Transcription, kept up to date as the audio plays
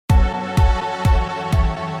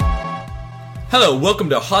Hello, welcome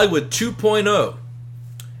to Hollywood 2.0.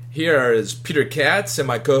 Here is Peter Katz and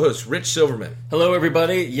my co-host Rich Silverman. Hello,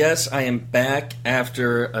 everybody. Yes, I am back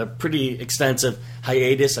after a pretty extensive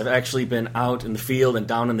hiatus. I've actually been out in the field and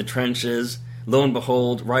down in the trenches, lo and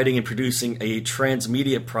behold, writing and producing a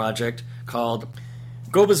transmedia project called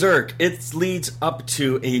Go Berserk. It leads up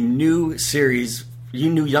to a new series,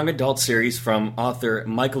 new young adult series from author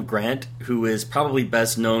Michael Grant, who is probably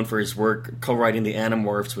best known for his work co-writing the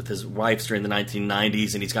Animorphs with his wife during the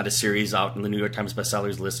 1990s, and he's got a series out in the New York Times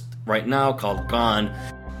bestsellers list right now called Gone.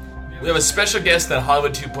 We have a special guest at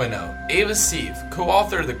Hollywood 2.0, Ava Sieve,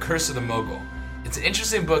 co-author of The Curse of the Mogul. It's an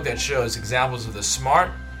interesting book that shows examples of the smart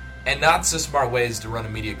and not so smart ways to run a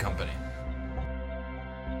media company.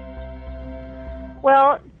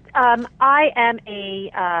 Well, I am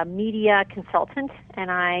a media consultant,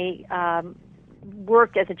 and I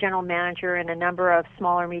worked as a general manager in a number of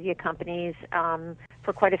smaller media companies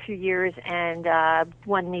for quite a few years. And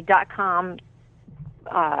when the .com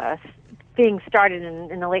thing started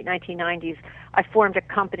in the late 1990s, I formed a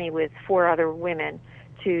company with 4 other women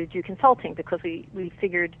to do consulting because we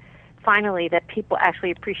figured finally that people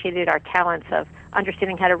actually appreciated our talents of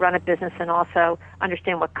understanding how to run a business and also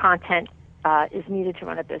understand what content is needed to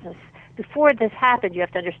run a business. Before this happened, you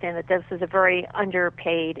have to understand that this is a very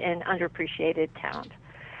underpaid and underappreciated talent.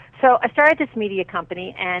 So I started this media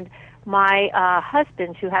company, and my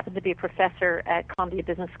husband, who happened to be a professor at Columbia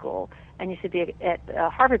Business School and used to be at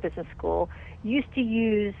Harvard Business School, used to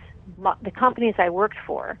use the companies I worked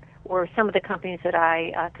for, or some of the companies that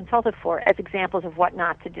I consulted for, as examples of what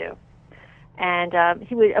not to do. And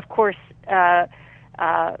he would, of course,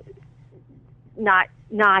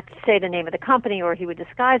 not say the name of the company, or he would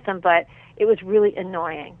disguise them, but it was really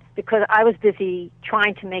annoying because I was busy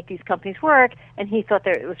trying to make these companies work, and he thought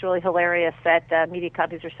that it was really hilarious that media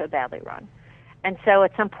companies are so badly run. And so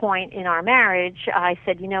at some point in our marriage, I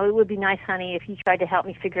said, it would be nice, honey, if you tried to help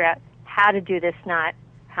me figure out how to do this, not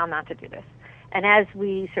how not to do this. And as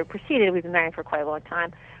we sort of proceeded, we've been married for quite a long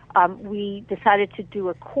time, we decided to do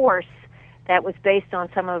a course that was based on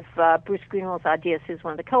some of Bruce Greenwald's ideas, who's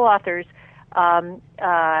one of the co-authors, and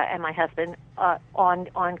my husband,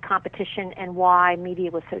 on competition and why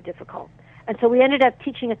media was so difficult. And so we ended up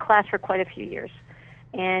teaching a class for quite a few years.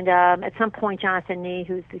 And at some point, Jonathan Nee,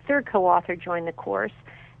 who's the third co-author, joined the course.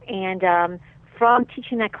 And from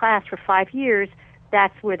teaching that class for 5 years,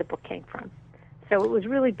 that's where the book came from. So it was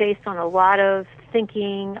really based on a lot of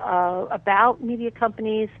thinking about media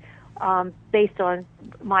companies, based on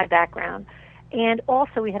my background. And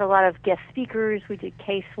also we had a lot of guest speakers, we did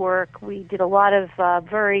casework, we did a lot of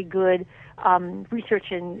very good research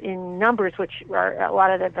in numbers, which are a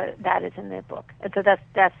lot of that is in the book. And so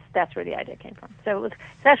that's where the idea came from. So it's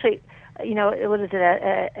actually, it was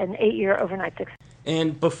an 8-year overnight success.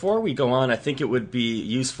 And before we go on, I think it would be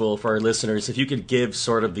useful for our listeners if you could give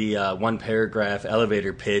sort of the one-paragraph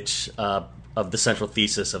elevator pitch of the central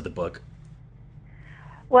thesis of the book.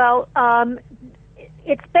 Well,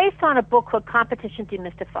 it's based on a book called Competition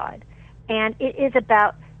Demystified, and it is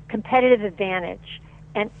about competitive advantage,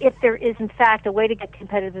 and if there is, in fact, a way to get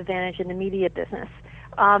competitive advantage in the media business.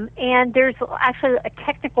 And there's actually a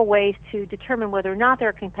technical ways to determine whether or not there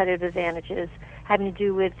are competitive advantages having to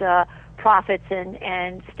do with profits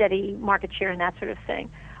and steady market share and that sort of thing.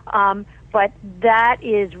 But that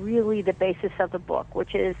is really the basis of the book,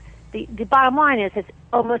 which is the bottom line is it's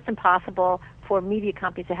almost impossible for media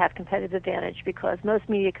companies to have competitive advantage because most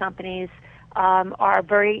media companies are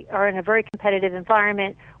in a very competitive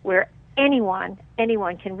environment where anyone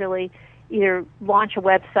can really either launch a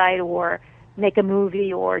website or make a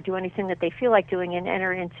movie or do anything that they feel like doing and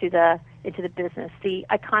enter into the business. The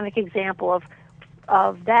iconic example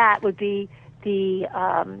of that would be the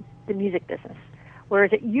music business,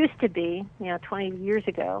 whereas it used to be 20 years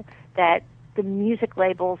ago that the music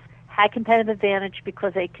labels had competitive advantage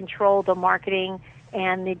because they controlled the marketing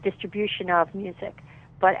and the distribution of music.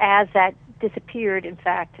 But as that disappeared, in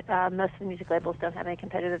fact, most of the music labels don't have any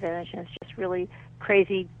competitive advantage, and it's just really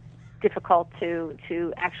crazy difficult to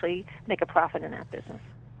actually make a profit in that business.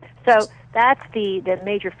 So that's the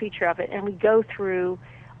major feature of it, and we go through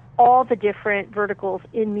all the different verticals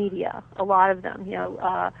in media, a lot of them,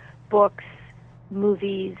 books,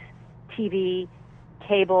 movies, TV,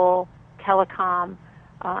 cable, telecom,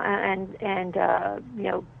 and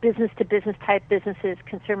business-to-business type businesses,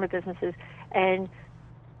 consumer businesses, and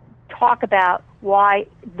talk about why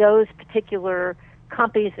those particular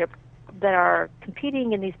companies that are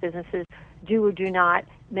competing in these businesses do or do not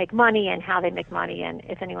make money and how they make money and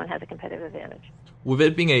if anyone has a competitive advantage. With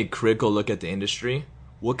it being a critical look at the industry,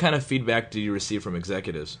 what kind of feedback do you receive from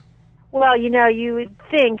executives? Well, you would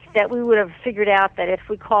think that we would have figured out that if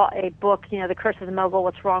we call a book, The Curse of the Mogul,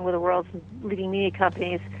 What's Wrong with the World's Leading Media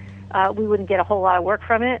Companies, we wouldn't get a whole lot of work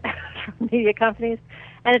from it, from media companies.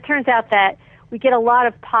 And it turns out that we get a lot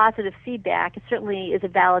of positive feedback. It certainly is a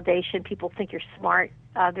validation. People think you're smart.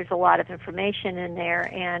 There's a lot of information in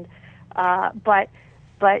there, and but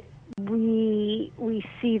we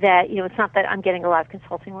see that it's not that I'm getting a lot of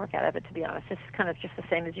consulting work out of it. To be honest, it's kind of just the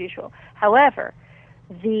same as usual. However,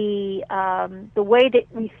 the way that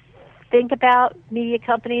we think about media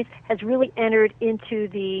companies has really entered into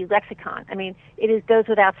the lexicon. I mean, it goes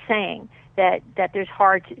without saying that it's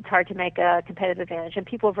hard to make a competitive advantage, and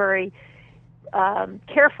people are very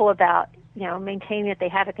careful about maintaining that they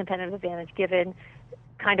have a competitive advantage given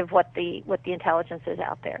kind of what the intelligence is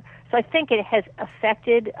out there. So I think it has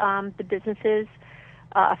affected the businesses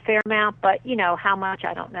a fair amount, but how much,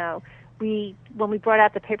 I don't know. When we brought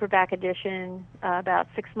out the paperback edition about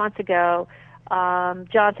 6 months ago,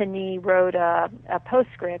 Jonathan Nee wrote a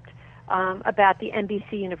postscript about the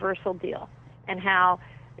NBC Universal deal and how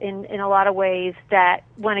in a lot of ways that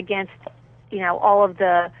went against all of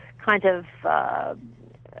the kind of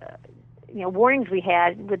warnings we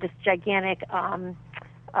had with this gigantic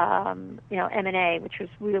M&A, which was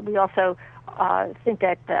we also think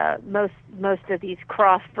that most of these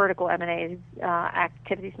cross vertical M&A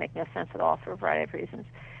activities make no sense at all for a variety of reasons.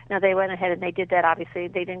 Now they went ahead and they did that. Obviously,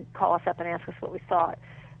 they didn't call us up and ask us what we thought,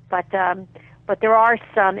 but there are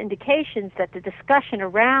some indications that the discussion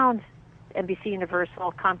around NBC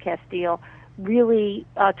Universal Comcast deal really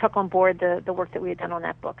took on board the work that we had done on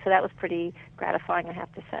that book. So that was pretty gratifying, I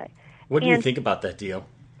have to say. What do you think about that deal?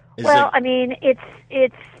 I mean, it's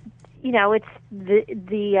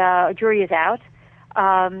the jury is out.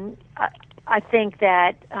 I think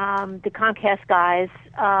that the Comcast guys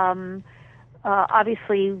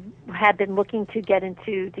obviously had been looking to get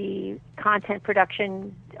into the content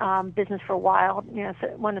production business for a while. So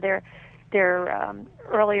one of their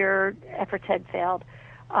earlier efforts had failed.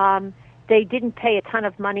 They didn't pay a ton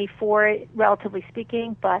of money for it, relatively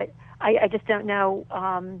speaking, but I just don't know,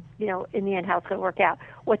 in the end how it's going to work out.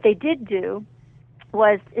 What they did do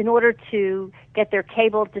was, in order to get their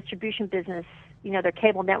cable distribution business, their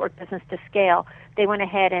cable network business to scale, they went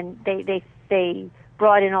ahead and they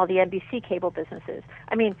brought in all the NBC cable businesses.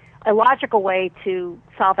 I mean, a logical way to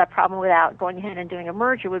solve that problem without going ahead and doing a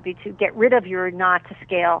merger would be to get rid of your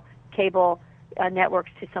not-to-scale cable networks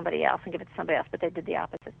to somebody else and give it to somebody else, but they did the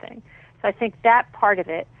opposite thing. So I think that part of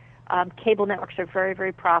it, cable networks are very,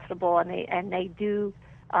 very profitable, and they do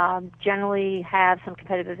generally have some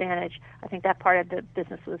competitive advantage. I think that part of the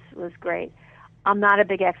business was great. I'm not a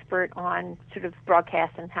big expert on sort of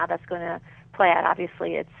broadcast and how that's going to play out.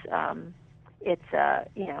 Obviously, it's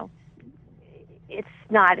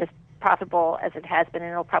not as profitable as it has been,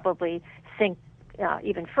 and it'll probably sink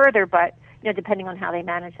even further. But depending on how they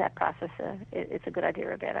manage that process, it's a good idea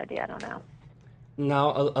or a bad idea. I don't know.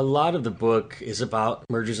 Now, a lot of the book is about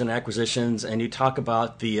mergers and acquisitions, and you talk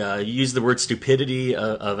about you use the word stupidity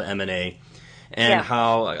of M&A, and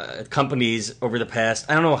how companies over the past,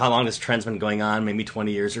 I don't know how long this trend's been going on, maybe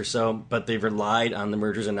 20 years or so, but they've relied on the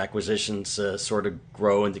mergers and acquisitions to sort of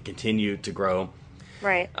grow and to continue to grow.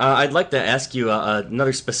 Right. I'd like to ask you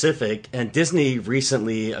another specific, and Disney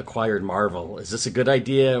recently acquired Marvel. Is this a good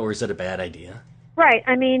idea, or is it a bad idea? Right.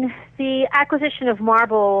 I mean, the acquisition of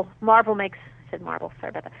Marvel makes... Marvel,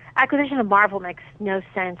 sorry about that. Acquisition of Marvel makes no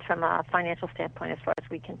sense from a financial standpoint as far as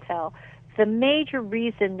we can tell. The major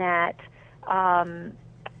reason that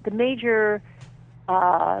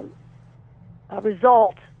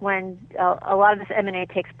result when a lot of this M&A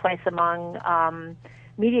takes place among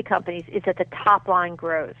media companies is that the top line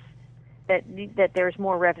grows, that there's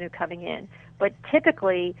more revenue coming in. But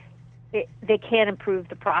typically, they can't improve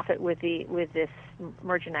the profit with this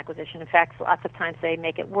merger and acquisition. In fact, lots of times they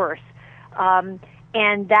make it worse.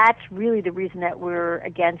 And that's really the reason that we're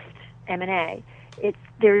against M&A.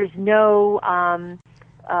 There's no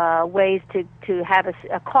ways to have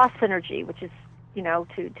a cost synergy, which is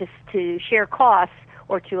to share costs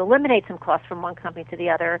or to eliminate some costs from one company to the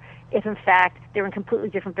other, if in fact they're in completely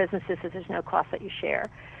different businesses, so there's no cost that you share.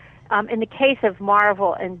 In the case of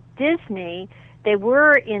Marvel and Disney, they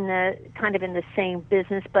were in the same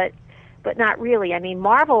business, but not really. I mean,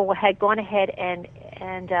 Marvel had gone ahead and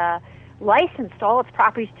licensed all its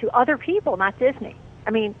properties to other people, not Disney.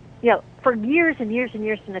 I mean, for years and years and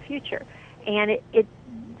years in the future, and it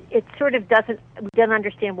sort of we don't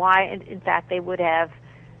understand why. In fact, they would have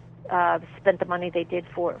spent the money they did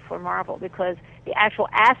for Marvel, because the actual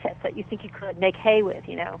assets that you think you could make hay with,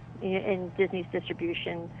 in Disney's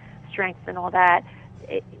distribution strength and all that,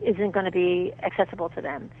 it isn't going to be accessible to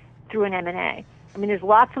them. through an M&A. I mean, there's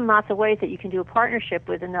lots and lots of ways that you can do a partnership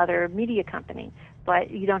with another media company, but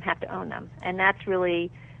you don't have to own them. And that's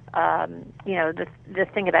really, the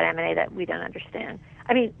thing about M&A that we don't understand.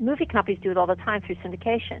 I mean, movie companies do it all the time through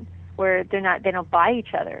syndication, where they don't buy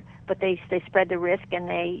each other, but they spread the risk, and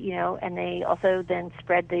they also then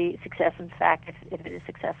spread the success in fact if it is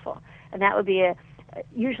successful. And that would be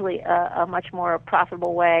usually a much more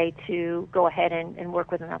profitable way to go ahead and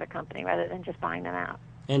work with another company rather than just buying them out.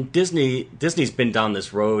 And Disney's been down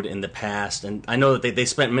this road in the past, and I know that they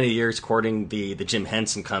spent many years courting the Jim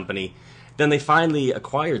Henson Company. Then they finally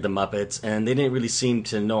acquired the Muppets, and they didn't really seem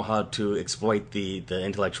to know how to exploit the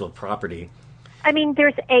intellectual property. I mean,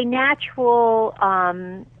 there's a natural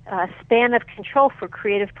span of control for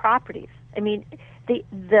creative properties. I mean,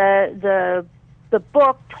 the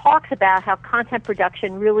book talks about how content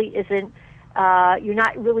production really isn't. You're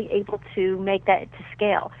not really able to make that to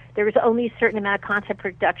scale. There is only a certain amount of content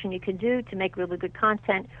production you can do to make really good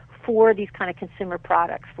content for these kind of consumer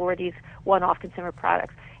products, for these one-off consumer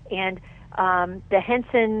products. And the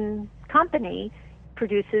Henson Company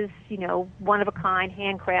produces, one-of-a-kind,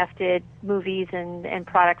 handcrafted movies and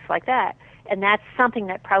products like that. And that's something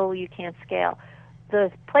that probably you can't scale.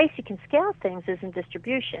 The place you can scale things is in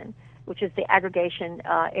distribution, which is the aggregation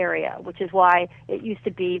area, which is why it used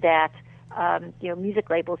to be that music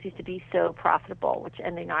labels used to be so profitable,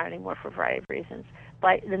 and they're not anymore for a variety of reasons.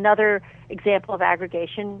 But another example of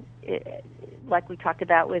aggregation, like we talked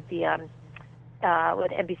about with the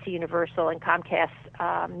with NBC Universal and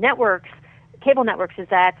Comcast networks, cable networks, is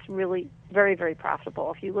that's really very, very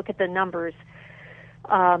profitable. If you look at the numbers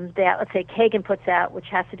that, let's say, Kagan puts out, which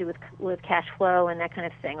has to do with cash flow and that kind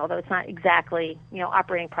of thing, although it's not exactly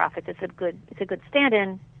operating profit, it's a good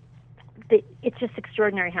stand-in. It's just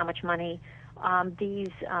extraordinary how much money these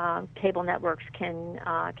cable networks can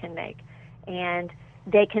make, and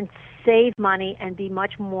they can save money and be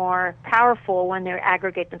much more powerful when they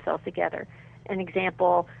aggregate themselves together. An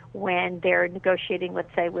example, when they're negotiating,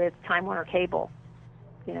 let's say, with Time Warner Cable,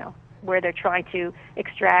 where they're trying to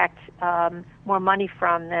extract more money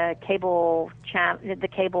from the cable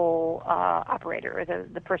operator, or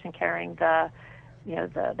the person carrying the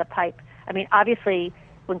pipe. I mean, obviously,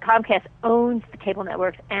 when Comcast owns the cable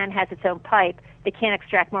networks and has its own pipe, they can't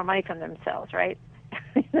extract more money from themselves, right?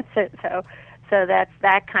 So that's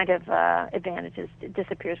that kind of advantage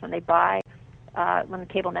disappears when they buy, when the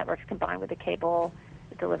cable networks combine with the cable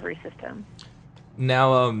delivery system.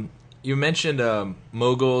 Now, you mentioned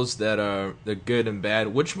moguls that are the good and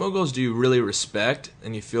bad. Which moguls do you really respect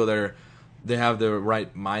and you feel they have the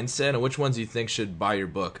right mindset, and which ones do you think should buy your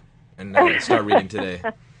book and start reading today?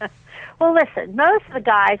 Well, listen, most of the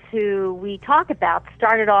guys who we talk about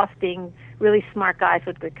started off being really smart guys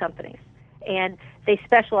with good companies. And they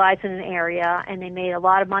specialized in an area, and they made a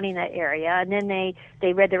lot of money in that area. And then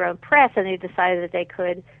they read their own press, and they decided that they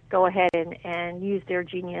could go ahead and use their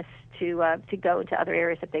genius to go into other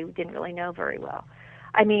areas that they didn't really know very well.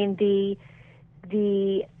 I mean,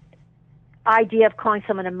 the idea of calling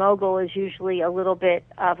someone a mogul is usually a little bit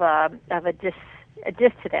of a diss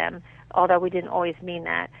to them, although we didn't always mean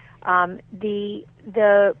that.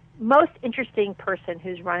 The most interesting person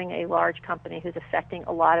who's running a large company who's affecting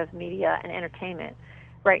a lot of media and entertainment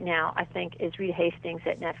right now, I think, is Reed Hastings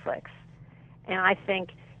at Netflix. And I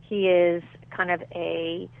think he is kind of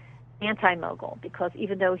a anti-mogul, because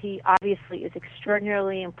even though he obviously is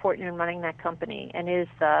extraordinarily important in running that company and is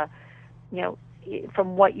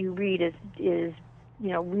from what you read is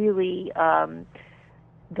really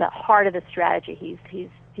the heart of the strategy.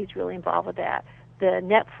 He's really involved with that. The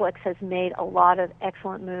Netflix has made a lot of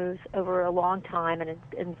excellent moves over a long time, and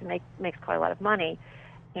makes quite a lot of money.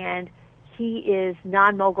 And he is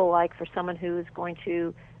non-mogul-like for someone who is going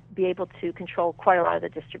to be able to control quite a lot of the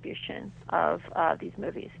distribution of these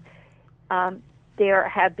movies. There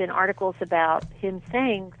have been articles about him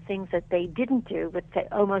saying things that they didn't do, but they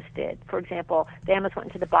almost did. For example, they almost went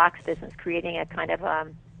into the box business, creating a kind of a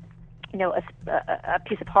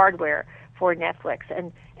piece of hardware for Netflix,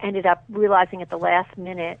 and ended up realizing at the last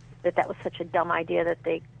minute that was such a dumb idea that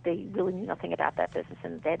they really knew nothing about that business,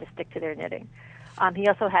 and they had to stick to their knitting. He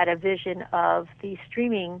also had a vision of the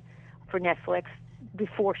streaming for Netflix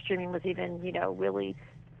before streaming was even really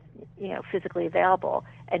physically available,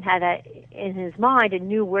 and had that in his mind and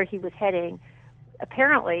knew where he was heading,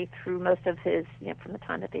 apparently through most of his from the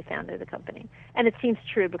time that they founded the company. And it seems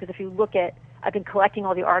true, because if you look at, I've been collecting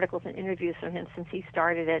all the articles and interviews from him since he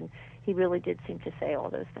started, and he really did seem to say all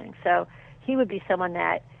those things. So he would be someone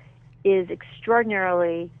that is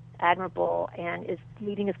extraordinarily admirable and is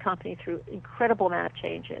leading his company through incredible amount of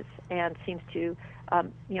changes, and seems to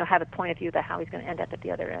have a point of view about how he's going to end up at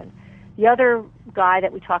the other end. The other guy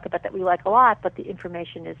that we talk about that we like a lot, but the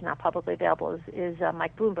information is not publicly available, is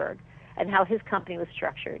Mike Bloomberg, and how his company was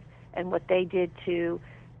structured and what they did to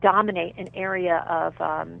dominate an area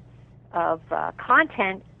of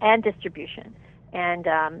content and distribution, and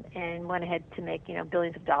went ahead to make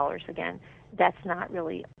billions of dollars. Again, that's not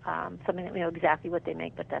really something that we know exactly what they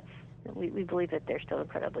make, but we believe that they're still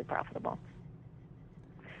incredibly profitable.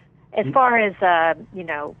 As far as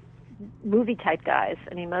movie type guys,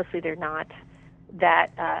 I mean, mostly they're not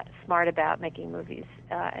that smart about making movies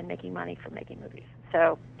and making money from making movies.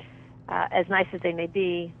 So as nice as they may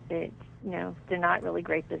be, they're not really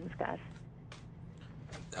great business guys.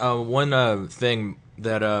 One thing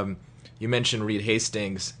that you mentioned, Reed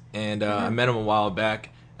Hastings, and I met him a while back,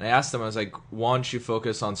 and I asked him, I was like, why don't you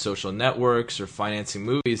focus on social networks or financing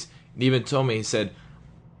movies? And he even told me, he said,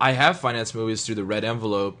 I have financed movies through the Red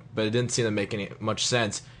Envelope, but it didn't seem to make much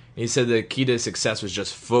sense. And he said the key to success was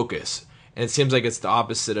just focus. And it seems like it's the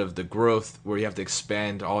opposite of the growth where you have to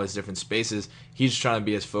expand all these different spaces. He's trying to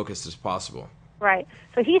be as focused as possible. Right.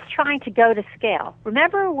 So he's trying to go to scale.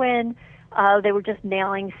 Remember when they were just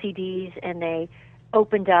mailing CDs and they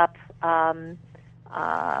opened up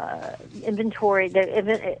inventory,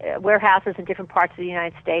 warehouses in different parts of the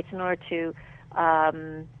United States in order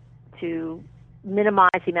to minimize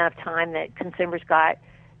the amount of time that consumers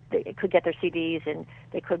could get their CDs, and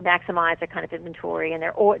they could maximize their kind of inventory, and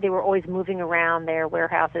they were always moving around their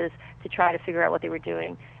warehouses to try to figure out what they were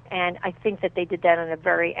doing. And I think that they did that on a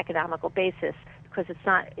very economical basis because it's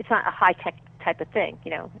not a high tech type of thing,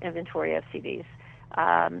 inventory of CDs.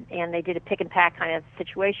 And they did a pick and pack kind of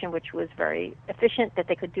situation, which was very efficient, that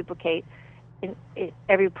they could duplicate in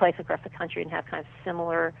every place across the country and have kind of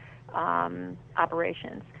similar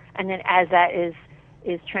operations. And then as that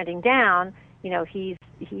is trending down,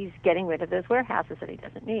 he's getting rid of those warehouses that he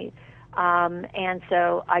doesn't need. And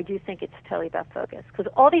so I do think it's totally about focus,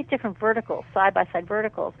 because all these different verticals, side-by-side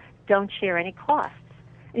verticals, don't share any costs.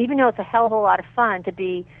 And even though it's a hell of a lot of fun to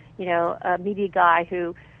be, a media guy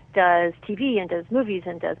who does TV and does movies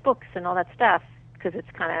and does books and all that stuff, because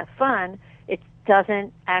it's kind of fun, it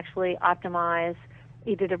doesn't actually optimize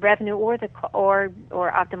either the revenue or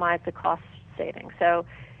optimize the cost saving. So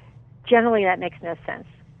generally that makes no sense.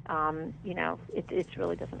 It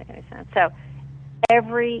really doesn't make any sense. So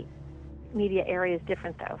every media area is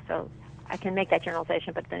different, though. So I can make that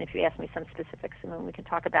generalization, but then if you ask me some specifics, and then we can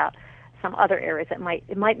talk about some other areas that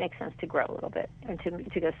it might make sense to grow a little bit and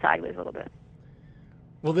to go sideways a little bit.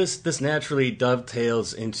 Well, this naturally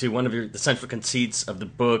dovetails into one of the central conceits of the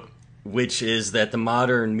book, which is that the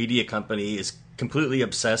modern media company is completely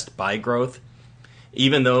obsessed by growth,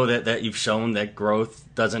 even though that you've shown that growth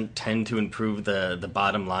doesn't tend to improve the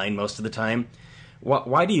bottom line most of the time.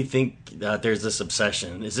 Why do you think there's this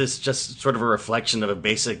obsession? Is this just sort of a reflection of a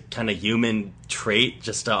basic kind of human trait,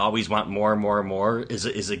 just to always want more and more and more? Is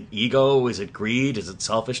it ego? Is it greed? Is it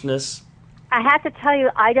selfishness? I have to tell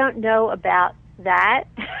you, I don't know about that,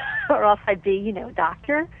 or else I'd be, a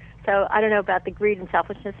doctor. So I don't know about the greed and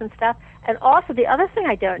selfishness and stuff. And also the other thing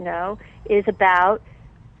I don't know is about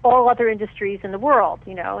all other industries in the world,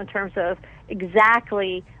 in terms of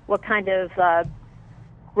exactly what kind of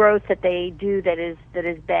growth that they do that is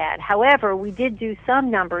bad. However, we did do some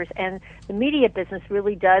numbers, and the media business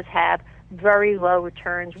really does have very low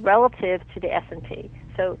returns relative to the S&P.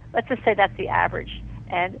 So let's just say that's the average.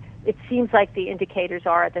 And it seems like the indicators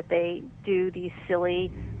are that they do these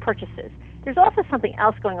silly purchases. There's also something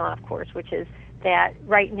else going on, of course, which is that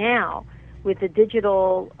right now, with the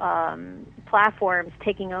digital platforms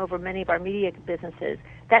taking over many of our media businesses,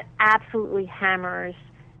 that absolutely hammers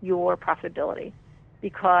your profitability,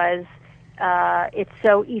 because it's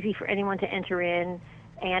so easy for anyone to enter in,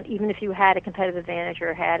 and even if you had a competitive advantage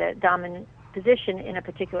or had a dominant position in a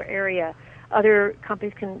particular area, other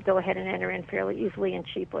companies can go ahead and enter in fairly easily and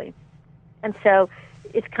cheaply. And so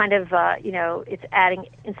it's kind of, it's adding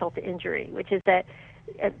insult to injury, which is that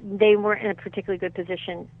they weren't in a particularly good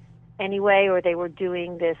position anyway, or they were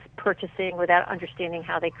doing this purchasing without understanding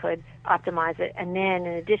how they could optimize it. And then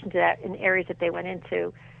in addition to that, in areas that they went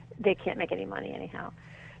into, they can't make any money anyhow.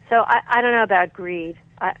 So I don't know about greed.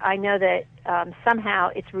 I know that somehow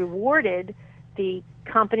it's rewarded, the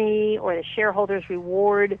company or the shareholders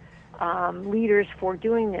reward leaders for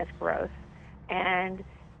doing this growth, and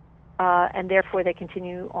therefore they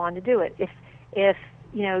continue on to do it. If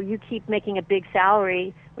you keep making a big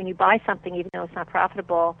salary when you buy something, even though it's not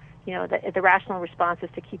profitable, the rational response is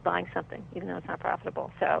to keep buying something, even though it's not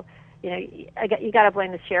profitable. So, you got to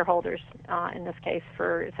blame the shareholders in this case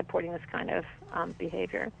for supporting this kind of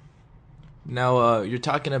behavior. Now, you're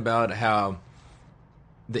talking about how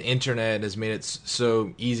the internet has made it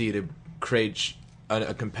so easy to create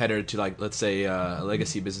a competitor to, like, let's say a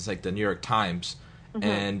legacy business like the New York Times,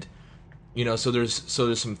 and so there's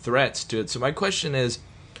some threats to it. So my question is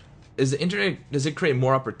the internet, does it create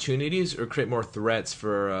more opportunities or create more threats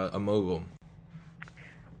for a mogul?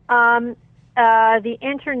 The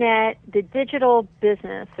internet, the digital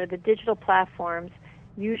business, or the digital platforms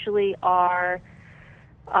usually are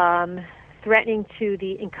threatening to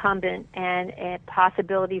the incumbent and a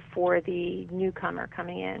possibility for the newcomer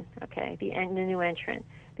coming in, okay, the new entrant,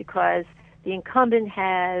 because the incumbent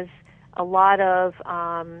has a lot of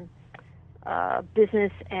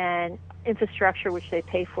business and infrastructure which they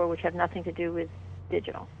pay for, which have nothing to do with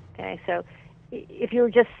digital, okay? So if you're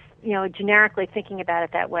just generically thinking about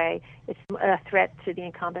it that way, it's a threat to the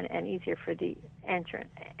incumbent and easier for the entrant.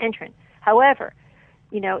 However,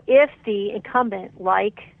 if the incumbent,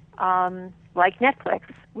 like Netflix,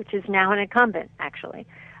 which is now an incumbent actually,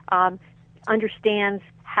 understands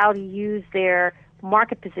how to use their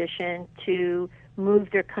market position to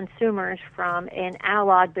move their consumers from an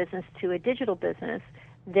analog business to a digital business,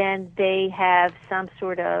 then they have some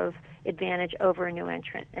sort of advantage over a new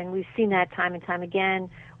entrant. And we've seen that time and time again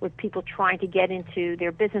with people trying to get into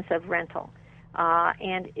their business of rental.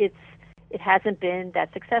 And it hasn't been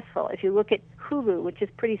that successful. If you look at Hulu, which is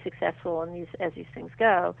pretty successful as these things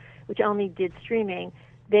go, which only did streaming,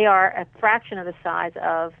 they are a fraction of the size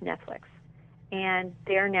of Netflix. And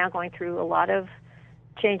they're now going through a lot of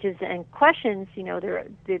changes and questions.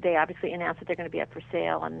 They obviously announced that they're going to be up for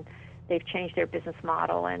sale, and they've changed their business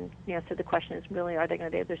model. And so the question is really, are they going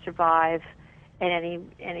to be able to survive at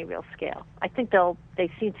any real scale? I think they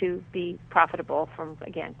seem to be profitable from,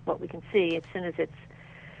 again, what we can see. As soon as it's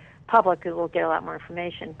public, we'll get a lot more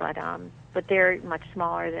information. But they're much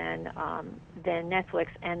smaller than Netflix,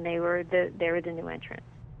 and they were the new entrant.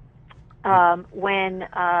 When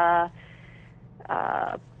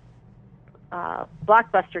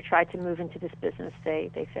Blockbuster tried to move into this business,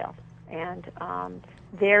 they failed. And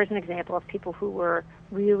there's an example of people who were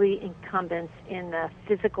really incumbents in the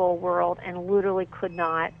physical world and literally could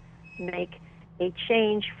not make a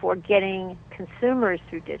change for getting consumers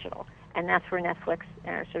through digital. And that's where Netflix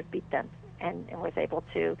sort of beat them and was able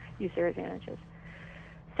to use their advantages.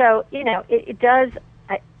 So, it does,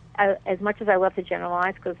 as much as I love to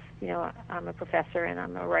generalize, because, I'm a professor and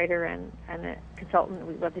I'm a writer and I'm a consultant,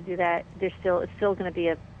 we love to do that, it's still going to be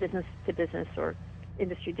a business-to-business or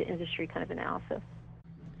industry-to-industry kind of analysis.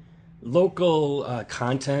 Local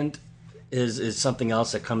content is something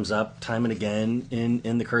else that comes up time and again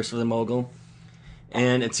in The Curse of the Mogul.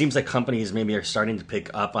 And it seems like companies maybe are starting to pick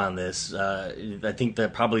up on this. I think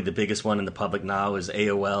that probably the biggest one in the public now is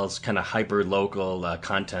AOL's kind of hyper-local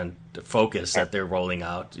content focus that they're rolling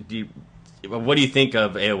out. What do you think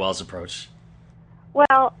of AOL's approach?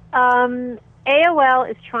 Well, AOL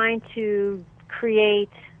is trying to create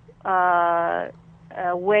a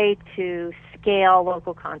way to scale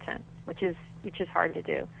local content, which is hard to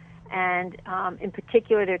do. And in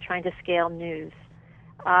particular, they're trying to scale news.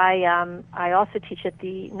 I also teach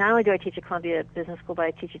not only do I teach at Columbia Business School, but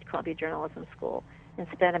I teach at Columbia Journalism School, and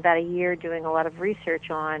spent about a year doing a lot of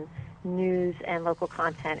research on news and local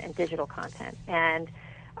content and digital content. And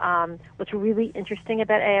what's really interesting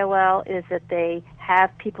about AOL is that they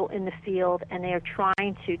have people in the field, and they are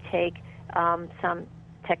trying to take some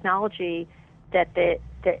technology that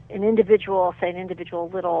an individual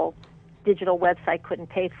little digital website couldn't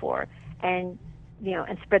pay for, and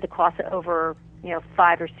spread the cost over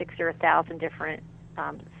 5 or 6 or 1,000 different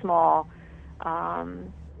small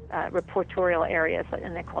reportorial areas,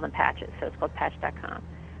 and they call them patches. So it's called patch.com.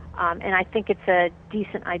 And I think it's a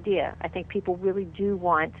decent idea. I think people really do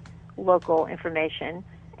want local information,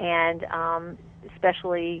 and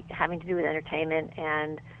especially having to do with entertainment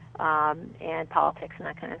and politics and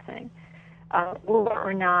that kind of thing. Whether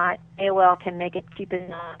or not AOL can make it cheap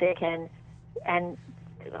enough, they can, and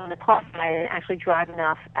on the cost side, actually drive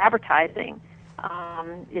enough advertising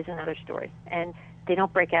is another story. And they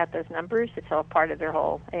don't break out those numbers. It's all part of their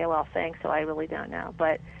whole AOL thing, so I really don't know.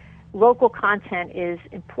 But local content is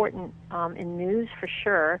important in news for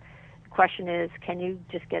sure. The question is, can you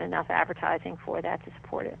just get enough advertising for that to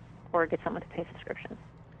support it, or get someone to pay subscriptions?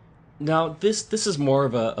 Now, this is more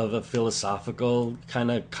of a philosophical kind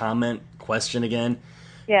of comment question again.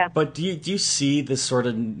 Yeah. But do you see this sort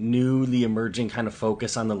of newly emerging kind of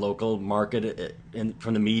focus on the local market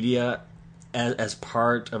from the media as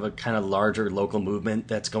part of a kind of larger local movement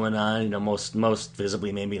that's going on? Most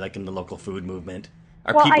visibly maybe like in the local food movement.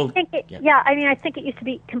 I think I think it used to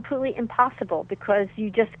be completely impossible because you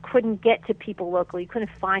just couldn't get to people locally. You couldn't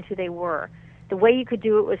find who they were. The way you could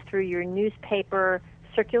do it was through your newspaper,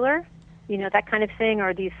 Circular, that kind of thing,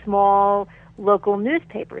 or these small local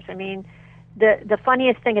newspapers. I mean, the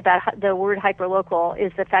funniest thing about the word hyperlocal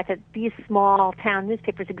is the fact that these small town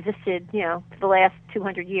newspapers existed, for the last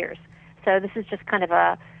 200 years. So this is just kind of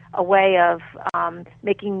a way of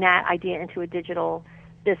making that idea into a digital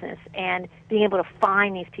business and being able to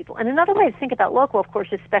find these people. And another way to think about local, of course,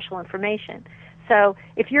 is special information. So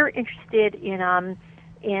if you're interested in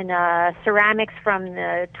ceramics from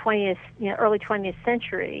the early 20th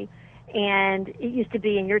century, and it used to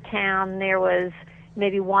be in your town there was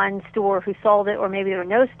maybe one store who sold it, or maybe there were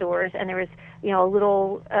no stores, and there was a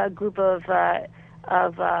little group of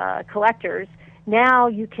collectors. Now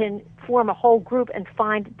you can form a whole group and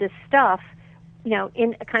find this stuff,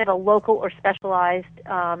 in a kind of a local or specialized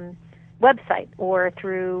website, or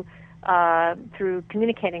through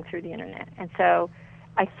communicating through the internet. And so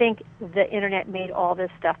I think the internet made all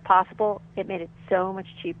this stuff possible. It made it so much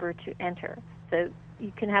cheaper to enter. So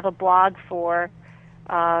you can have a blog for,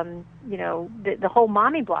 the whole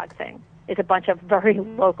mommy blog thing is a bunch of very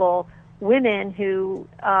local women who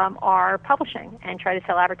are publishing and try to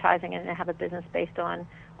sell advertising and have a business based on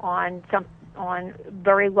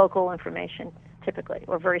very local information, typically,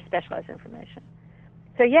 or very specialized information.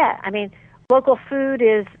 So yeah, I mean, local food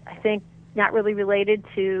is, I think, not really related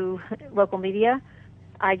to local media.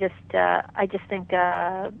 I just think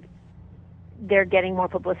they're getting more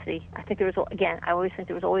publicity. I think I always think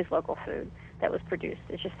there was always local food that was produced.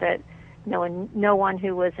 It's just that no one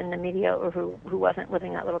who was in the media or who wasn't living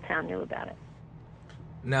in that little town knew about it.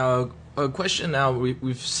 Now, a question. Now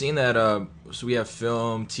we've seen that. So we have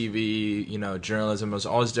film, TV, journalism. There's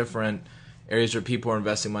always different areas where people are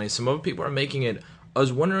investing money. Some other people are making it. I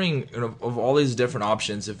was wondering, of all these different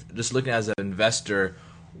options, if just looking as an investor,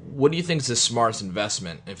 what do you think is the smartest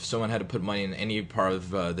investment if someone had to put money in any part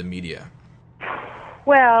of the media?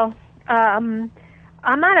 Well, I'm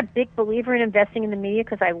not a big believer in investing in the media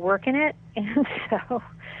because I work in it, and so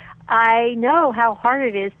I know how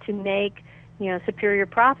hard it is to make superior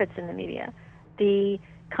profits in the media. The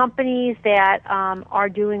companies that are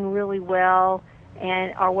doing really well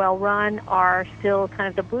and are well run are still kind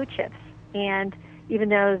of the blue chips, and even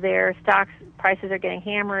though their stock prices are getting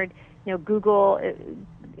hammered, Google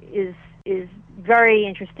is very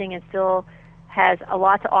interesting and still has a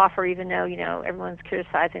lot to offer, even though everyone's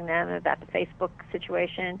criticizing them about the Facebook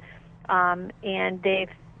situation, and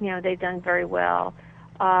they've done very well.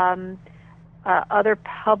 Other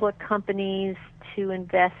public companies to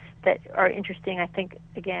invest that are interesting, I think,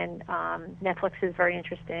 again, Netflix is very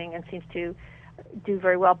interesting and seems to do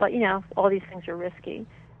very well, but all these things are risky.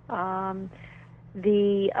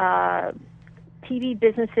 The TV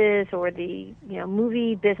businesses or the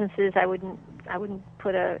movie businesses, I wouldn't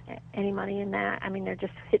put any money in that. I mean, they're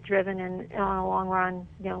just hit driven, and on a long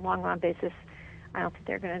run basis, I don't think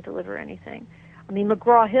they're going to deliver anything. I mean,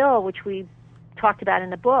 McGraw-Hill, which we talked about in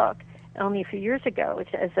the book only a few years ago,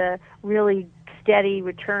 which is a really steady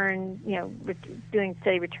return, doing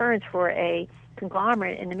steady returns for a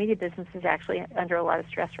conglomerate in the media business, is actually under a lot of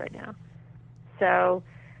stress right now. So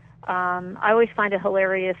I always find it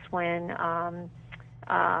hilarious when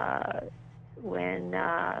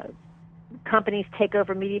companies take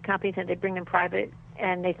over media companies and they bring them private,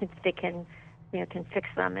 and they think that they can fix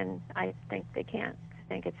them, and I think they can't. I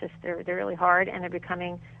think it's just they're really hard, and they're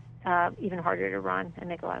becoming even harder to run and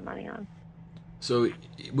make a lot of money on. So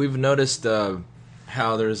we've noticed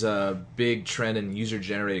how there's a big trend in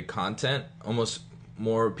user-generated content. Almost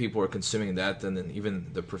more people are consuming that than even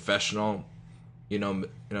the professional,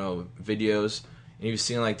 videos. And you've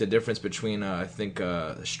seen like the difference between I think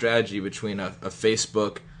a strategy between a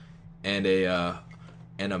Facebook and a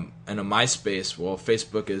MySpace. Well,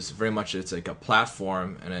 Facebook is very much, it's like a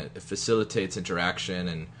platform, and it facilitates interaction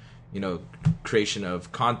and creation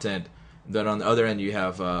of content. Then on the other end you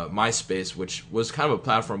have MySpace, which was kind of a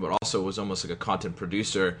platform but also was almost like a content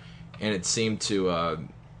producer, and it seemed to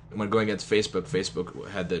when going against Facebook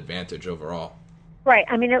had the advantage overall. Right.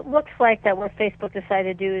 I mean, it looks like that what Facebook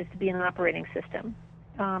decided to do is to be an operating system,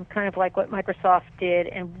 kind of like what Microsoft did,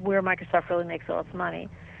 and where Microsoft really makes all its money.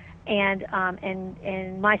 And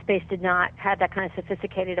MySpace did not have that kind of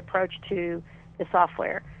sophisticated approach to the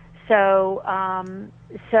software. So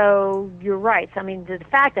you're right. So, I mean, the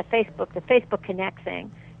fact that the Facebook Connect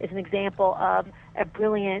thing is an example of a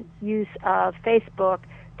brilliant use of Facebook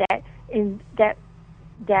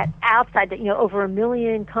that outside that, over 1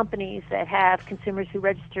 million companies that have consumers who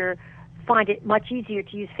register find it much easier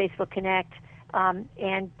to use Facebook Connect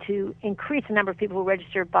and to increase the number of people who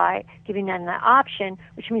register by giving them the option,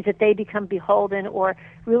 which means that they become beholden or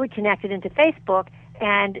really connected into Facebook,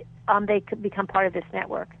 and they could become part of this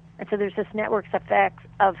network. And so there's this network effect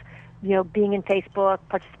of, being in Facebook,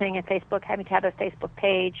 participating in Facebook, having to have a Facebook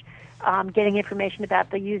page, getting information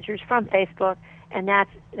about the users from Facebook, and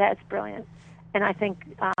that's brilliant. And I think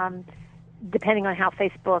depending on how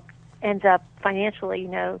Facebook ends up financially,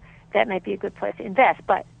 that might be a good place to invest.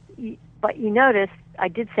 But you notice I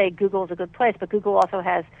did say Google is a good place, but Google also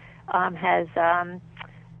has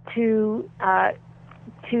two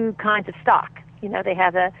kinds of stock. They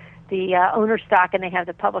have the owner stock and they have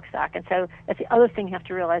the public stock. And so that's the other thing you have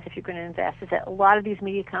to realize if you're going to invest, is that a lot of these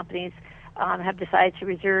media companies have decided to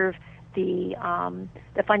reserve the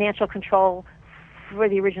financial control for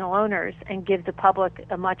the original owners and give the public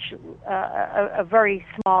a very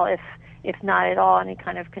small, if not at all, any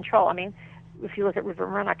kind of control. I mean, if you look at Rupert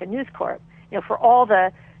Murdoch and News Corp, for all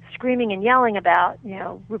the screaming and yelling about,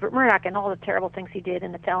 Rupert Murdoch and all the terrible things he did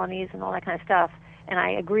and the felonies and all that kind of stuff, and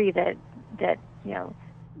I agree that the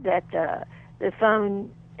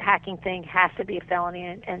phone hacking thing has to be a felony,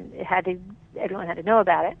 and everyone had to know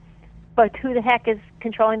about it. But who the heck is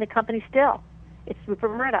controlling the company still? It's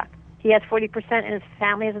Rupert Murdoch. He has 40%, and his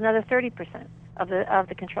family has another 30% of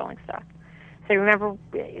the controlling stock. So remember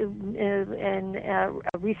in a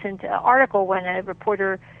recent article when a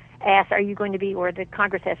reporter asked, "Are you going to be?" or the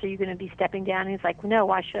Congress asked, "Are you going to be stepping down?" And he's like, "No,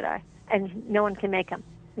 why should I?" And no one can make him.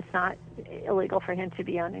 It's not illegal for him to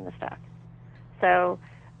be owning the stock. So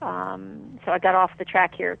I got off the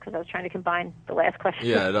track here because I was trying to combine the last question.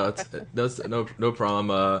 Yeah, that's no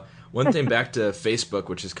problem. One thing back to Facebook,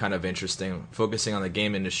 which is kind of interesting, focusing on the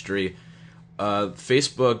game industry.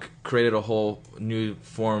 Facebook created a whole new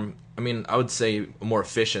form. I mean, I would say more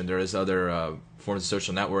efficient. There is other forms of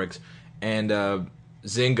social networks, and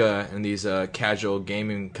Zynga and these casual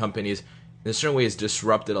gaming companies, in certain ways,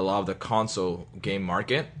 disrupted a lot of the console game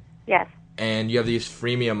market. Yes. And you have these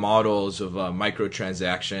freemium models of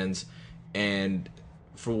microtransactions, and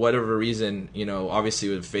for whatever reason, obviously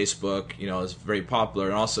with Facebook, it's very popular,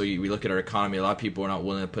 and also we look at our economy, a lot of people are not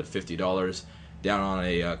willing to put $50 down on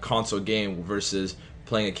a console game versus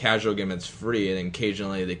playing a casual game that's free, and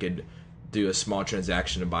occasionally they could do a small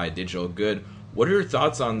transaction to buy a digital good. What are your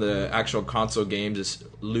thoughts on the actual console games just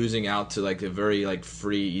losing out to a very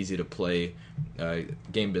free, easy to play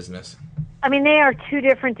game business? I mean, they are two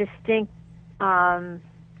different distinct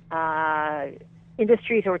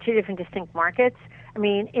industries or two different distinct markets. I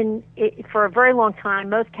mean, for a very long time,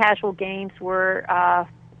 most casual games were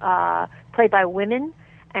played by women,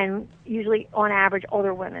 and usually, on average,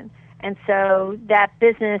 older women. And so that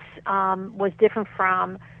business was different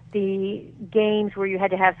from the games where you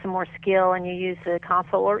had to have some more skill and you used the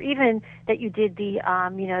console, or even that you did the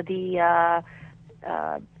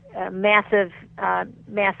massive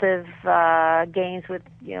games with,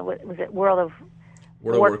 what was it, World of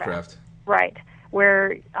Warcraft. Right,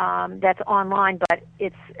 where that's online, but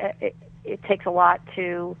it takes a lot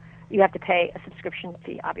to. You have to pay a subscription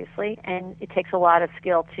fee, obviously, and it takes a lot of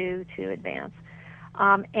skill to advance.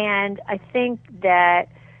 And I think that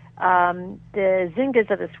the Zyngas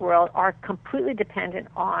of this world are completely dependent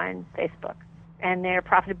on Facebook, and their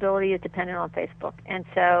profitability is dependent on Facebook. And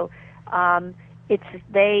so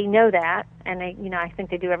they know that, and they, I think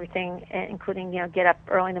they do everything, including get up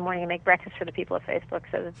early in the morning and make breakfast for the people at Facebook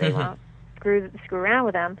so that they won't screw around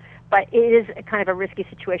with them. But it is a kind of a risky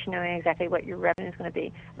situation knowing exactly what your revenue is going to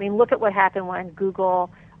be. I mean, look at what happened when Google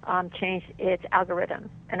changed its algorithm,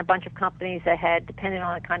 and a bunch of companies that had depended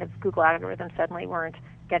on a kind of Google algorithm suddenly weren't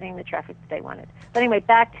getting the traffic that they wanted. But anyway,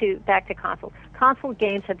 back to console. Console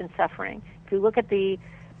games have been suffering. If you look at the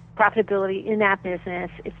profitability in that business,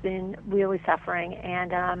 it's been really suffering,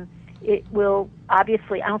 and it will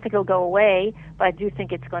obviously. I don't think it'll go away, but I do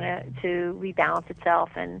think it's going to rebalance itself,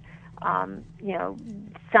 and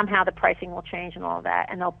somehow the pricing will change and all of that,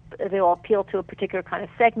 and they'll appeal to a particular kind of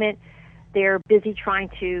segment. They're busy trying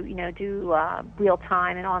to do real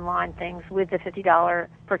time and online things with the $50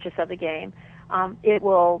 purchase of the game.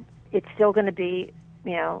 It's still going to be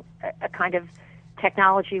a kind of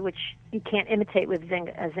technology which you can't imitate with a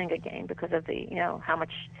Zynga game because of the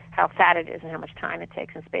how fat it is and how much time it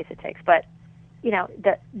takes and space it takes. But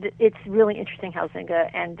it's really interesting how Zynga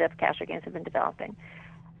and the casual games have been developing.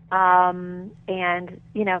 And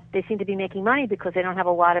they seem to be making money because they don't have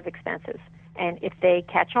a lot of expenses. And if they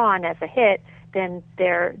catch on as a hit, then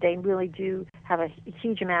they really do have a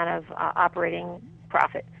huge amount of operating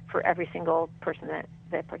profit for every single person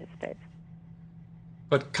that participates.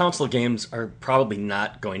 But console games are probably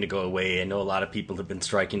not going to go away. I know a lot of people have been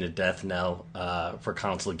striking a death knell for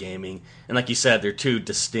console gaming. And like you said, they're two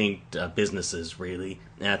distinct businesses, really.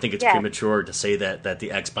 And I think it's premature to say that the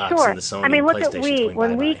Xbox and the Sony and PlayStation is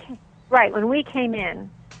going bye-bye. When we came in,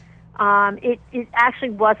 it actually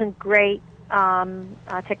wasn't great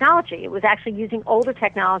technology. It was actually using older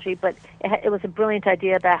technology, but it was a brilliant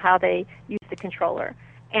idea about how they used the controller.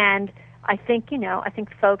 And I think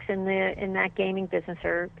folks in that gaming business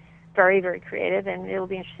are very, very creative, and it'll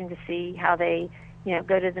be interesting to see how they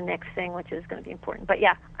go to the next thing, which is going to be important. But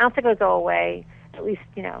yeah, I don't think it'll go away, at least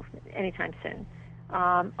anytime soon.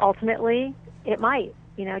 Ultimately, it might.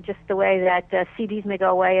 Just the way that CDs may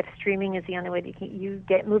go away if streaming is the only way that you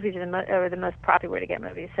get movies, or the most popular way to get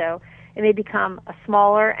movies. So it may become a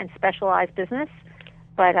smaller and specialized business,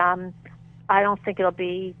 but I don't think it'll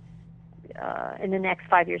be in the next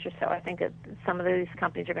 5 years or so. I think that some of these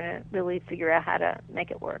companies are going to really figure out how to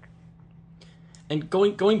make it work. And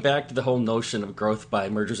going back to the whole notion of growth by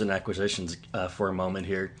mergers and acquisitions for a moment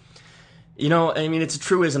here, it's a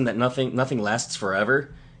truism that nothing lasts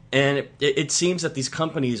forever. And it seems that these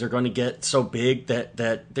companies are going to get so big that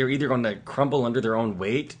they're either going to crumble under their own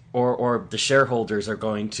weight, or the shareholders are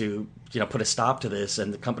going to put a stop to this,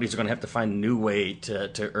 and the companies are going to have to find a new way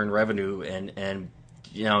to earn revenue and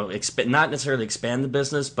not necessarily expand the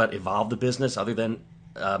business, but evolve the business other than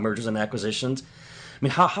mergers and acquisitions. I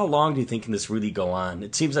mean, how long do you think can this really go on?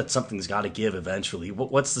 It seems that something's got to give eventually.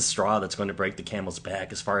 What's the straw that's going to break the camel's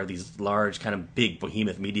back as far as these large, kind of big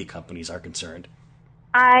behemoth media companies are concerned?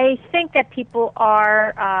 I think that people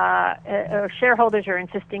or shareholders are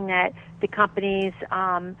insisting that the companies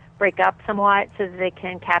break up somewhat so that they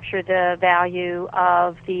can capture the value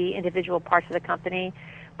of the individual parts of the company.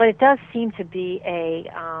 But it does seem to be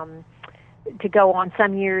to go on.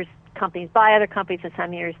 Some years companies buy other companies, and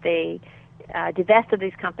some years they divest of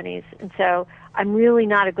these companies. And so I'm really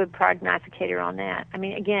not a good prognosticator on that. I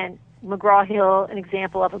mean, again, McGraw-Hill, an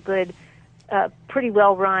example of a good, pretty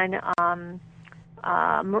well-run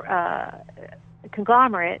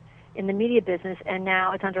conglomerate in the media business, and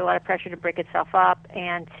now it's under a lot of pressure to break itself up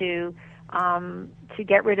and to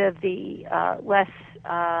get rid of the less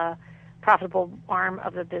profitable arm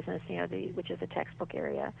of the business, which is the textbook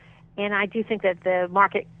area. And I do think that the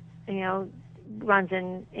market, runs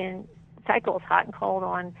in cycles, hot and cold,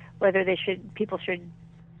 on whether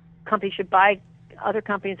companies should buy other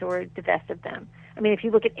companies or divest of them. I mean, if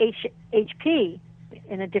you look at HP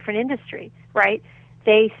in a different industry, right?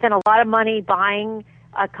 They spent a lot of money buying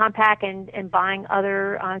Compaq and buying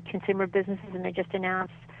other consumer businesses, and they just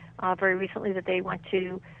announced very recently that they want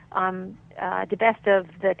to divest of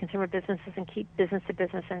the consumer businesses and keep business to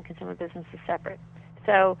business and consumer businesses separate.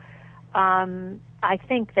 So I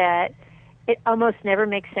think that it almost never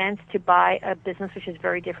makes sense to buy a business which is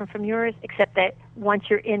very different from yours, except that once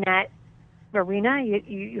you're in that arena,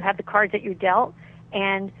 you have the cards that you're dealt,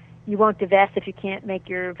 and you won't divest if you can't make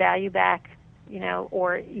your value back,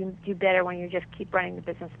 or you do better when you just keep running the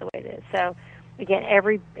business the way it is. So, again,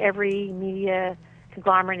 every media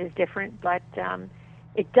conglomerate is different, but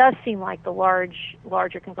it does seem like the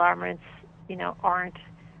larger conglomerates, aren't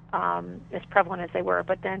as prevalent as they were.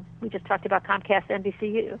 But then we just talked about Comcast,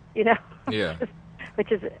 NBCU, Yeah. which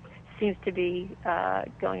seems to be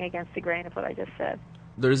going against the grain of what I just said.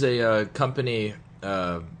 There's a company.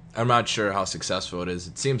 I'm not sure how successful it is.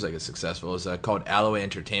 It seems like it's successful. It's called Alloy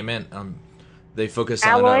Entertainment. They focus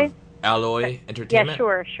on Alloy Entertainment.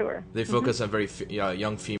 Yeah, sure. They focus on very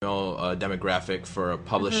young female demographic for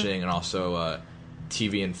publishing and also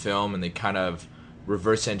TV and film, and they kind of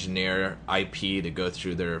reverse engineer IP to go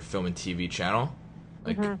through their film and TV channel.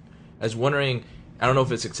 I was wondering, I don't know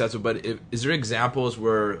if it's successful, but is there examples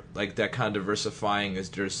where like that kind of diversifying, is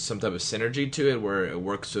there some type of synergy to it where it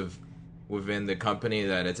works within the company,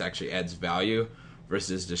 that it actually adds value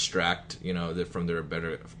versus distract, from their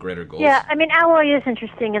greater goals? Yeah, I mean, Alloy is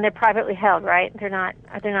interesting, and they're privately held, right? They're not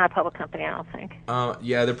a public company, I don't think.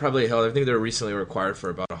 Yeah, they're privately held. I think they were recently acquired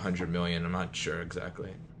for about $100 million. I'm not sure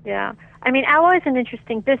exactly. Yeah, I mean, Alloy is an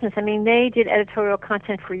interesting business. I mean, they did editorial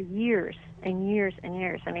content for years and years and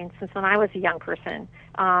years. I mean, since when I was a young person,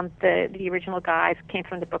 the original guys came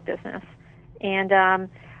from the book business, and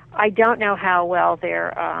I don't know how well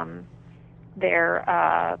their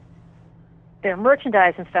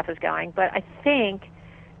merchandise and stuff is going, but I think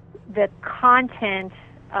the content,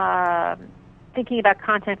 thinking about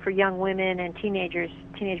content for young women and teenage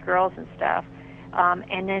girls and stuff,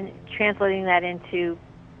 and then translating that into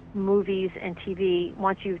movies and TV,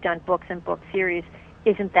 once you've done books and book series,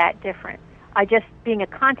 isn't that different. Being a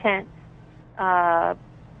content,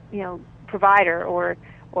 provider or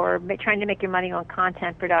trying to make your money on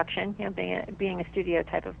content production, being a studio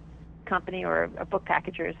type of company or a book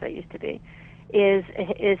packager as they used to be, is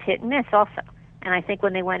hit and miss also. And I think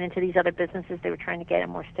when they went into these other businesses, they were trying to get a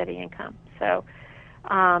more steady income. So,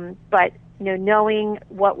 but knowing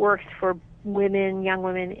what works for young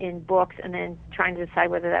women in books, and then trying to decide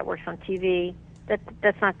whether that works on TV.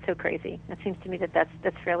 That's not so crazy. It seems to me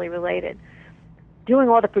that's fairly related. Doing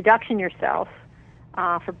all the production yourself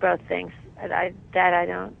for both things, I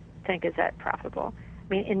don't think is that profitable. I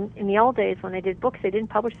mean, in the old days when they did books, they didn't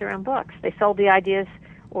publish their own books. They sold the ideas,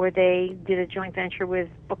 or they did a joint venture with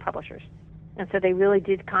book publishers, and so they really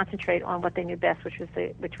did concentrate on what they knew best, which was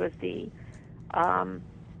the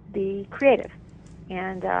creative,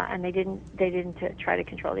 and they didn't try to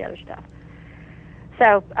control the other stuff.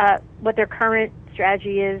 So what their current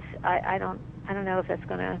strategy is, I don't know if that's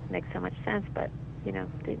going to make so much sense, but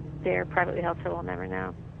they're privately held, so we'll never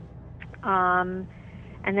know.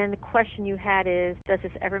 And then the question you had is, does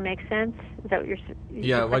this ever make sense? Is that what you're?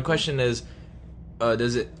 Yeah, my question is,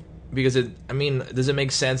 does it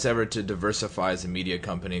make sense ever to diversify as a media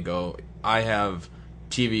company? Go, I have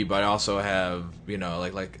TV, but I also have, I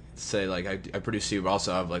produce TV, but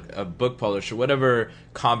also have like a book publisher, whatever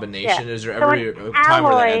combination. Yeah. Is there ever a time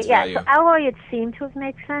where that adds value? So Alloy, it seemed to have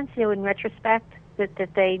made sense, in retrospect,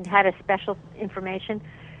 that they had a special information.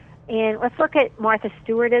 And let's look at Martha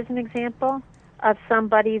Stewart as an example of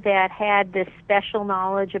somebody that had this special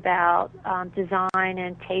knowledge about design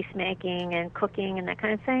and taste making and cooking and that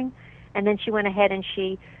kind of thing. And then she went ahead and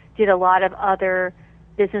she did a lot of other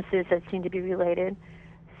businesses that seemed to be related.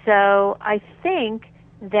 So I think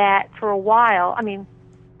that for a while,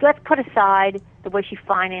 let's put aside the way she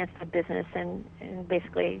financed the business and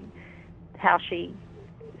basically how she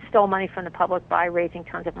stole money from the public by raising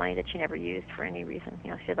tons of money that she never used for any reason. She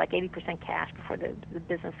had like 80% cash before the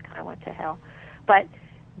business kind of went to hell. But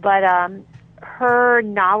her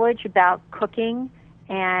knowledge about cooking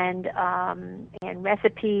and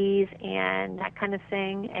recipes and that kind of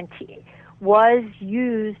thing was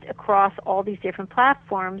used across all these different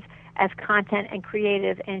platforms as content and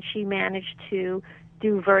creative, and she managed to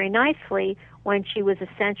do very nicely when she was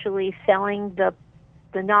essentially selling the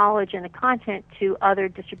knowledge and the content to other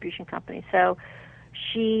distribution companies. So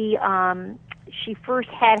she first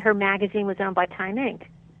had her magazine was owned by Time Inc.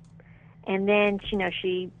 And then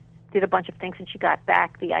she did a bunch of things, and she got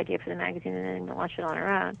back the idea for the magazine and then launched it on her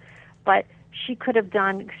own. But she could have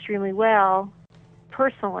done extremely well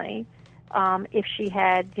personally if she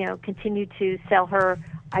had continued to sell her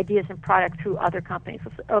ideas and products through other companies.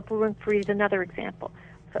 So Oprah Winfrey is another example.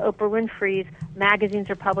 So Oprah Winfrey's magazines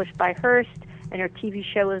are published by Hearst, and her TV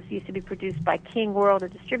show used to be produced by King World or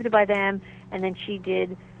distributed by them, and then she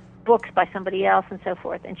did books by somebody else and so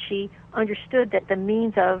forth. And she understood that the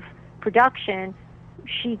means of production,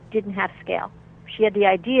 she didn't have scale. She had the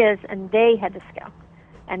ideas, and they had the scale.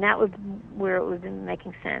 And that was where it was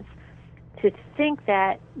making sense. To think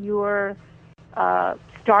that you're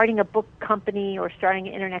starting a book company or starting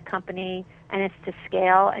an internet company, and it's to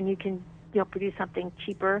scale, and you can produce something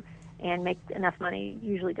cheaper and make enough money,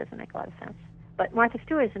 usually doesn't make a lot of sense. But Martha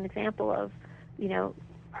Stewart is an example of,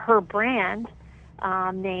 her brand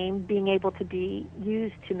name being able to be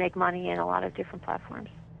used to make money in a lot of different platforms.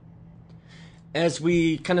 As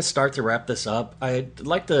we kind of start to wrap this up, I'd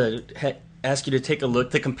like to ask you to take a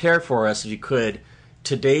look, to compare for us, if you could,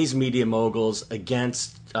 today's media moguls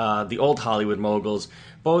against the old Hollywood moguls,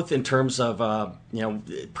 both in terms of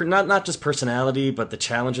not just personality, but the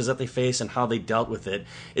challenges that they face and how they dealt with it.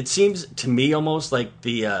 It seems to me almost like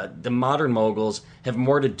the modern moguls have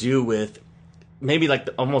more to do with maybe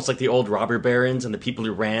almost like the old robber barons and the people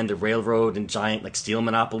who ran the railroad and giant steel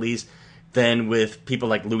monopolies, than with people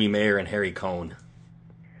like Louis Mayer and Harry Cohn.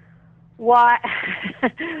 Why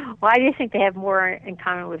do you think they have more in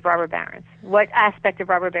common with robber barons? What aspect of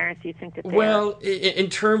robber barons do you think that they Well, in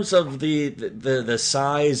terms of the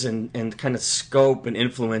size and kind of scope and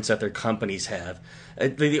influence that their companies have.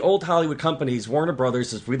 The old Hollywood companies, Warner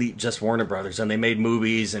Brothers is really just Warner Brothers, and they made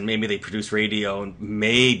movies, and maybe they produced radio and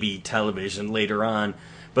maybe television later on.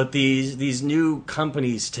 But these new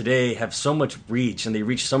companies today have so much reach, and they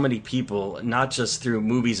reach so many people, not just through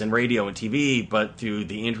movies and radio and TV, but through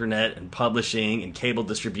the internet and publishing and cable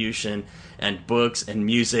distribution and books and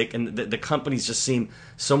music. And the companies just seem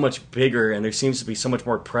so much bigger, and there seems to be so much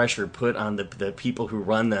more pressure put on the people who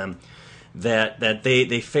run them, that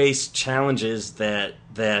they face challenges that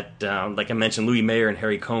like I mentioned, Louis Mayer and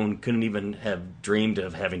Harry Cohn couldn't even have dreamed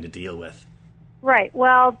of having to deal with. Right.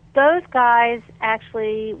 Well, those guys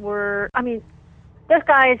actually were, those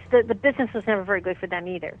guys, the business was never very good for them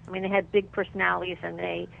either. They had big personalities, and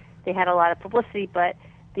they had a lot of publicity, but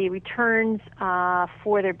the returns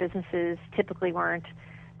for their businesses typically weren't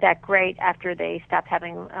that great after they stopped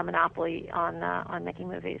having a monopoly on making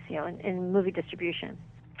movies, in movie distribution.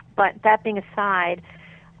 But that being aside,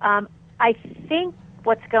 I think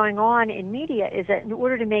what's going on in media is that in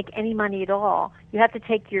order to make any money at all, you have to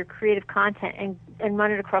take your creative content and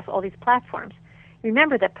run it across all these platforms.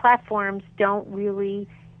 Remember that platforms don't really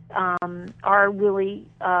are really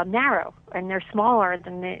narrow, and they're smaller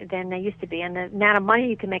than they used to be, and the amount of money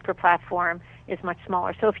you can make per platform is much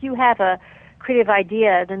smaller. So if you have a creative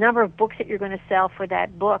idea, the number of books that you're going to sell for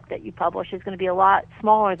that book that you publish is going to be a lot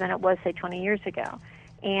smaller than it was, say, 20 years ago.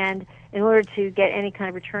 And in order to get any kind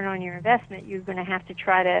of return on your investment, you're going to have to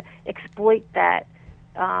try to exploit that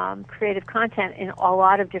creative content in a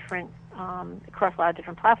lot of different across a lot of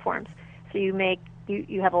different platforms. So you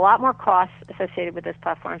have a lot more costs associated with those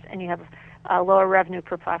platforms, and you have a lower revenue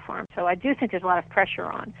per platform. So I do think there's a lot of pressure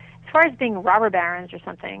on. As far as being robber barons or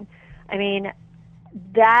something, I mean,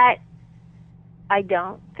 that I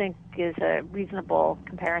don't think is a reasonable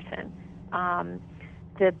comparison.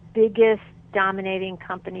 The biggest dominating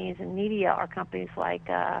companies in media are companies like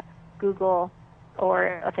Google,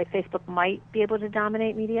 or let's say Facebook might be able to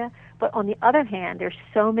dominate media. But on the other hand, there's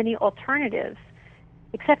so many alternatives,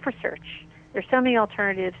 except for search. There's so many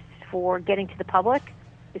alternatives for getting to the public.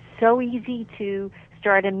 It's so easy to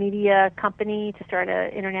start a media company, to start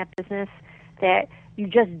an internet business, that you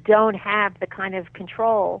just don't have the kind of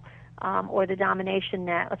control or the domination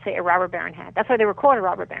that, let's say, a robber baron had. That's why they were called a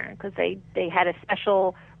robber baron, because they had a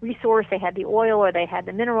special resource. They had the oil or they had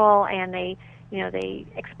the mineral, and they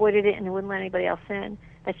exploited it and they wouldn't let anybody else in.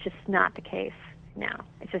 That's just not the case now.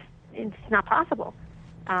 It's not possible.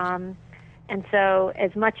 And so,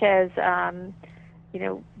 as much as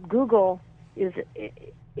Google is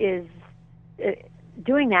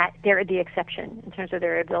doing that, they're the exception in terms of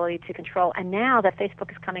their ability to control. And now that Facebook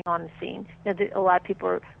is coming on the scene, a lot of people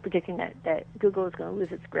are predicting that Google is going to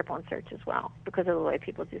lose its grip on search as well because of the way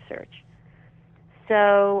people do search.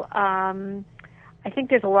 So I think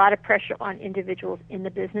there's a lot of pressure on individuals in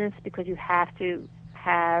the business because you have to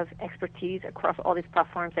have expertise across all these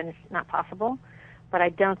platforms, and it's not possible. But I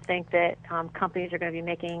don't think that companies are going to be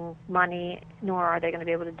making money, nor are they going to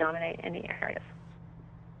be able to dominate any areas.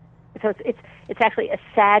 So it's actually a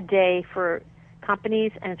sad day for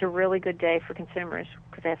companies, and it's a really good day for consumers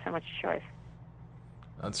because they have so much choice.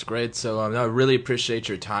 That's great. So I really appreciate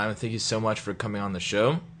your time. Thank you so much for coming on the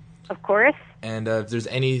show. Of course. And if there's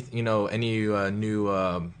any new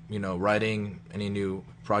writing, any new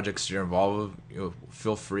projects you're involved with,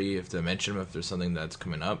 feel free to mention them if there's something that's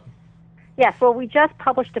coming up. Yes. Well, we just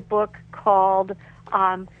published a book called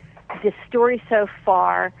 "The Story So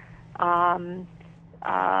Far."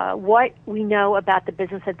 What we know about the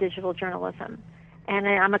business of digital journalism. And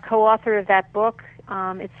I'm a co-author of that book.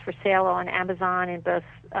 It's for sale on Amazon, and both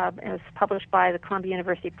it was published by the Columbia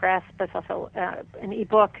University Press, but it's also an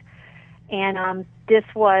ebook. And this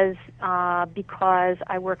was because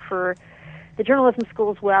I work for the journalism school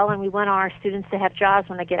as well, and we want our students to have jobs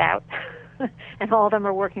when they get out. And all of them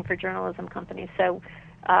are working for journalism companies. So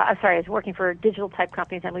I was working for digital type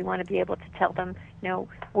companies, and we want to be able to tell them,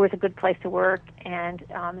 where's a good place to work, and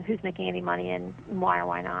who's making any money, and why or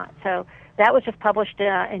why not. So that was just published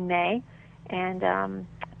in May, and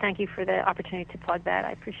thank you for the opportunity to plug that.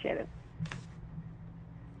 I appreciate it.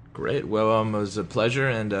 Great. Well, it was a pleasure,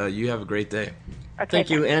 and you have a great day. Okay, Thank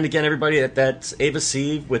you. And again, everybody, that's Ava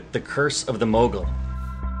Sieve with The Curse of the Mogul.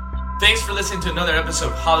 Thanks for listening to another episode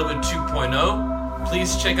of Hollywood 2.0.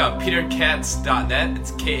 Please check out peterkatz.net, it's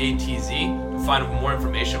Katz, to find more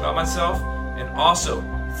information about myself. And also,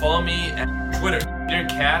 follow me at Twitter,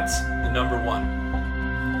 PeterKatz1.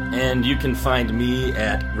 And you can find me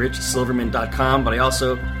at richsilverman.com, but I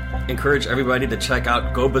also encourage everybody to check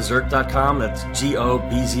out goberserk.com. That's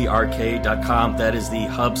GOBZRK.com. That is the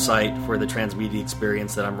hub site for the transmedia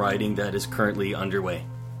experience that I'm writing that is currently underway.